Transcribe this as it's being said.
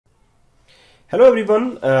Hello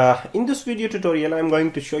everyone, in this video tutorial I'm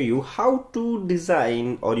going to show you how to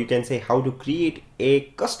design, or you can say how to create a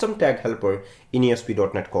custom tag helper in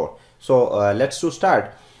ASP.NET Core. So let's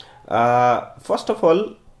start. First of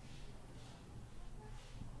all,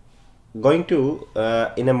 going to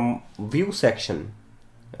in a view section,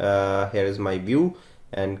 here is my view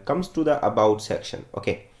and comes to the about section.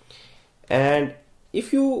 Okay, and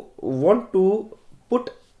if you want to put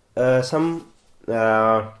some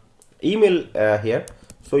email here,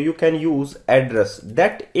 so you can use address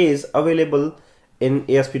that is available in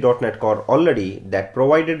ASP.NET Core already, that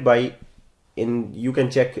provided by, you can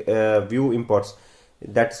check view imports,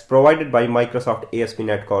 that's provided by Microsoft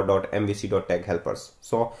ASP.NET Core.mvc.tag helpers.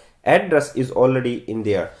 So address is already in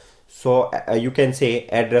there, so you can say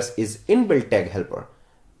address is inbuilt tag helper,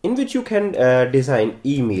 in which you can design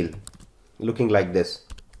email looking like this,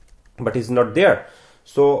 but it's not there.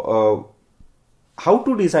 So how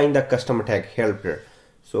to design the custom tag helper?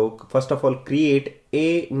 So first of all, create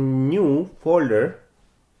a new folder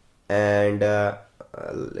and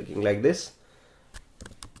looking like this,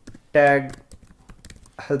 tag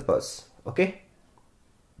helpers. Okay,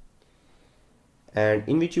 and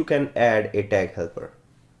in which you can add a tag helper,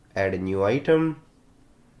 add a new item,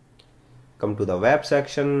 come to the web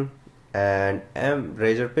section and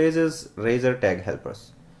Razor pages, Razor tag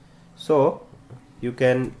helpers. So you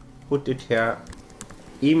can put it here,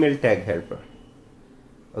 email tag helper.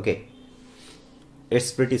 Okay,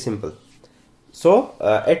 it's pretty simple. So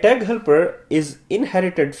a tag helper is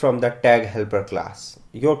inherited from the tag helper class.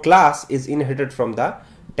 Your class is inherited from the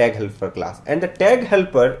tag helper class, and the tag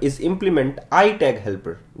helper is implement iTag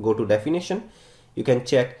helper. Go to definition, you can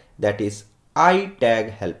check, that is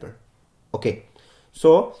iTag helper. Okay,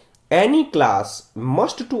 so any class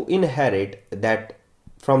must to inherit that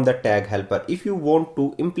from the tag helper. If you want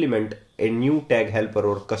to implement a new tag helper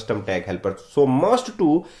or custom tag helper, so must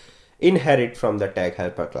to inherit from the tag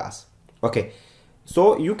helper class. Okay,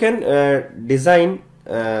 so you can design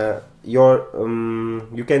your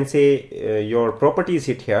you can say your properties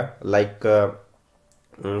hit here, like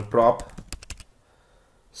prop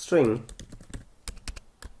string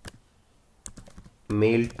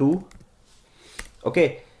mail to.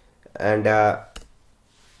 Okay, and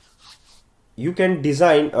you can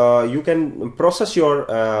design, you can process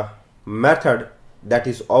your method that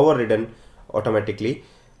is overridden automatically,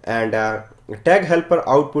 and tag helper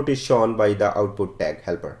output is shown by the output tag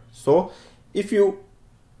helper. So if you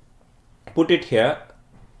put it here,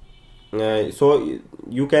 so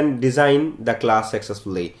you can design the class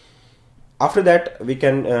successfully. After that we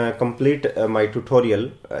can complete my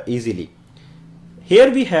tutorial easily.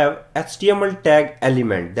 Here we have HTML tag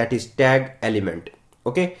element, that is tag element.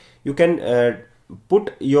 Okay, you can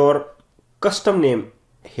put your custom name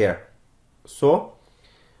here. So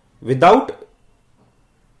without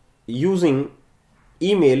using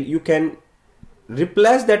email, you can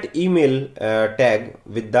replace that email tag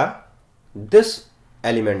with this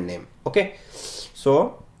element name. Okay,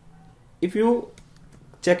 so if you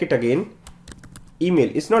check it again, email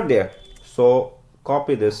is not there, so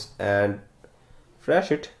copy this and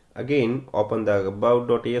refresh it again, open the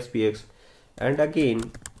about.aspx, and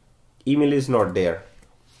again email is not there.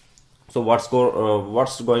 So what's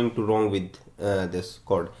going to wrong with this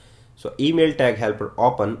code? So email tag helper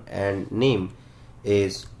open and name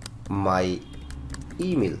is my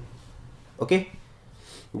email. Okay,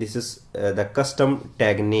 this is the custom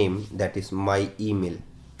tag name, that is my email.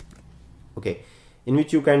 Okay, in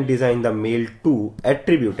which you can design the mail to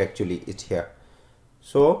attribute, actually it's here.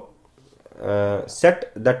 So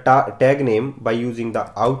set the tag name by using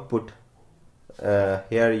the output.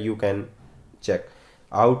 Here you can check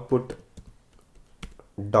output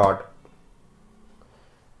dot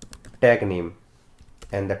tag name,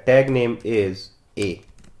 and the tag name is a.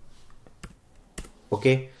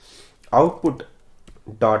 Okay, output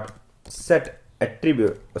dot set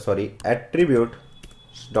attribute, attribute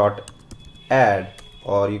dot add,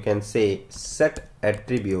 or you can say set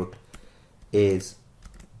attribute is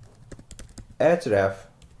href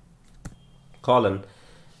colon,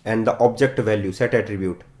 and the object value, set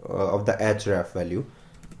attribute of the href value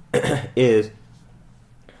is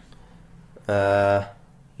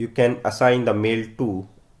you can assign the mail to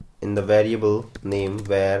in the variable name,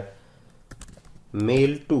 where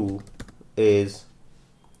mail to is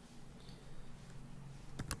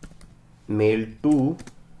mail to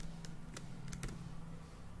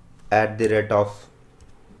 @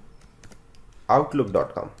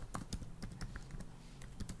 outlook.com.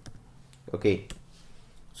 Okay,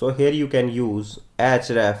 so here you can use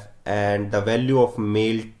href and the value of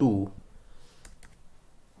mail to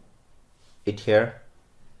it here,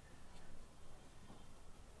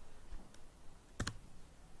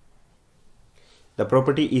 the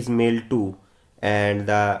property is mail to, and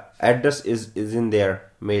the address is in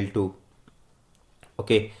there, mail to.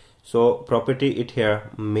 Okay, so property it here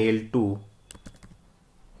mail to,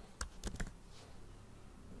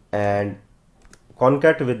 and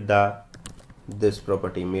concat with the this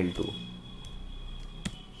property mail to.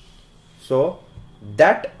 So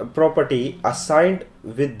that property assigned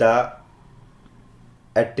with the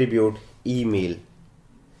attribute email,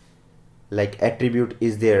 like attribute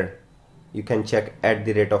is there, you can check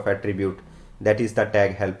 @ of attribute, that is the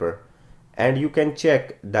tag helper, and you can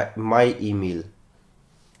check that my email.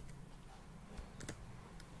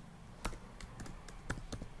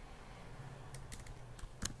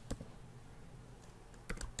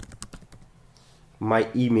 My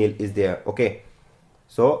email is there. Okay,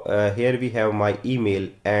 so here we have my email,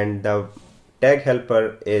 and the tag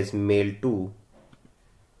helper is mail to.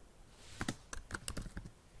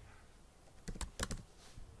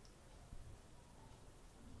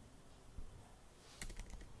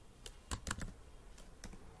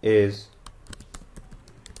 Is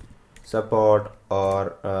support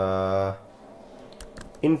or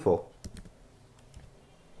info.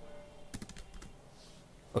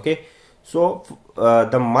 Okay, so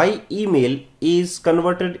the my email is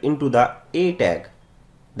converted into the a tag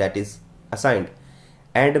that is assigned,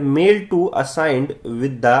 and mail to assigned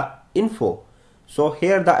with the info. So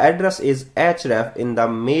here the address is href in the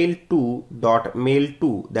mail to dot mail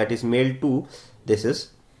to, that is mail to, this is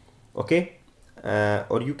okay.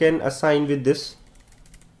 Or you can assign with this.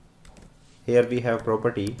 Here we have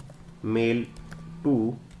property mail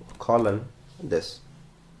to colon this.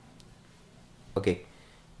 Okay,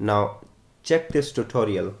 now check this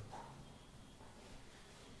tutorial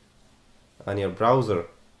on your browser.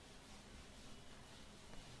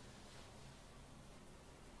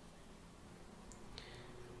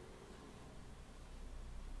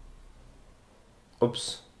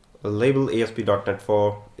 Oops, label ASP.NET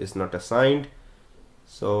 4 is not assigned.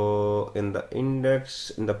 So in the index,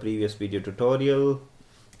 in the previous video tutorial,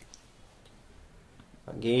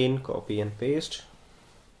 again copy and paste.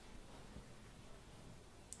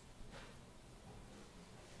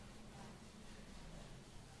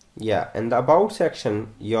 Yeah, in the about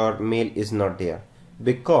section your mail is not there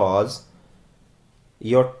because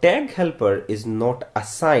your tag helper is not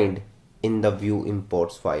assigned in the view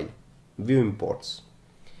imports file. View imports.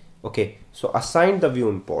 Okay, so assign the view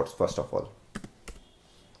imports first of all.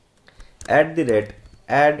 @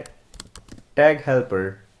 add tag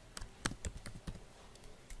helper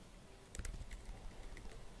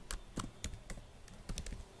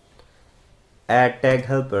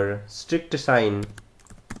strict assign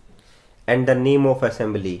and the name of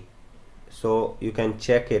assembly. So you can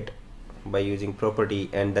check it by using property,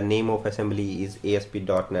 and the name of assembly is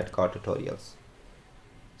ASP.NET Core Tutorials.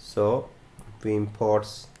 So we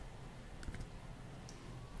imports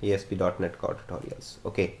ASP.NET Core Tutorials.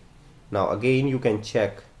 Okay, now again you can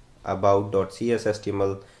check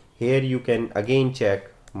about.cshtml. Here you can again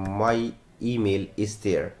check my email is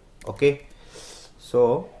there. Okay,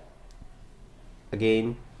 so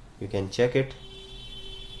again you can check it.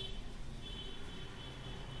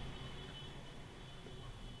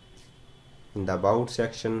 In the about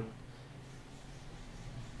section,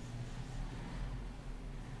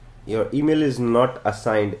 your email is not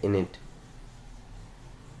assigned in it.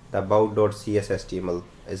 The about.cshtml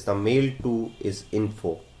is the mail to is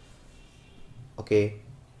info. Okay,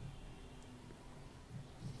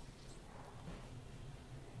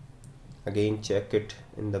 again check it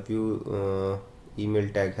in the view email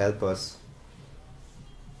tag helpers.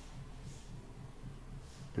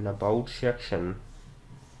 In about section,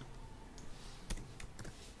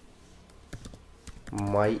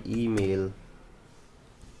 my email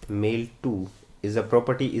mail to is a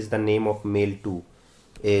property, is the name of mail to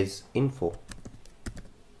is info.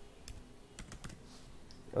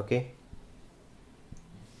 Okay,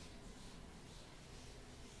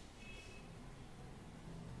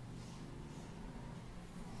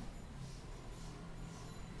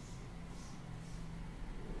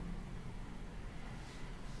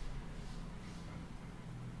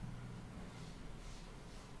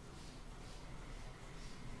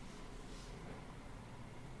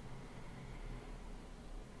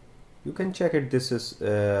 you can check it. This is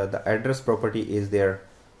the address property is there,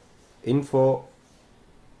 info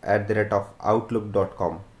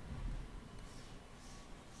 @outlook.com,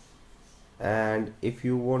 and if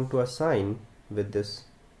you want to assign with this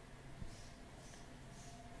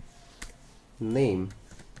name,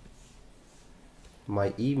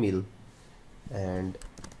 my email and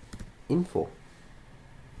info,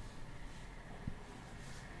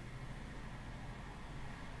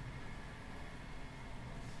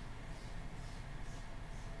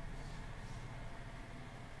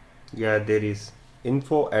 Yeah, there is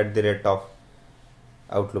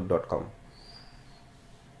info@outlook.com.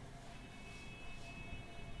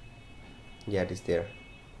 Yeah, it is there.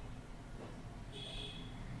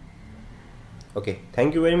 Okay,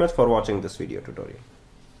 thank you very much for watching this video tutorial.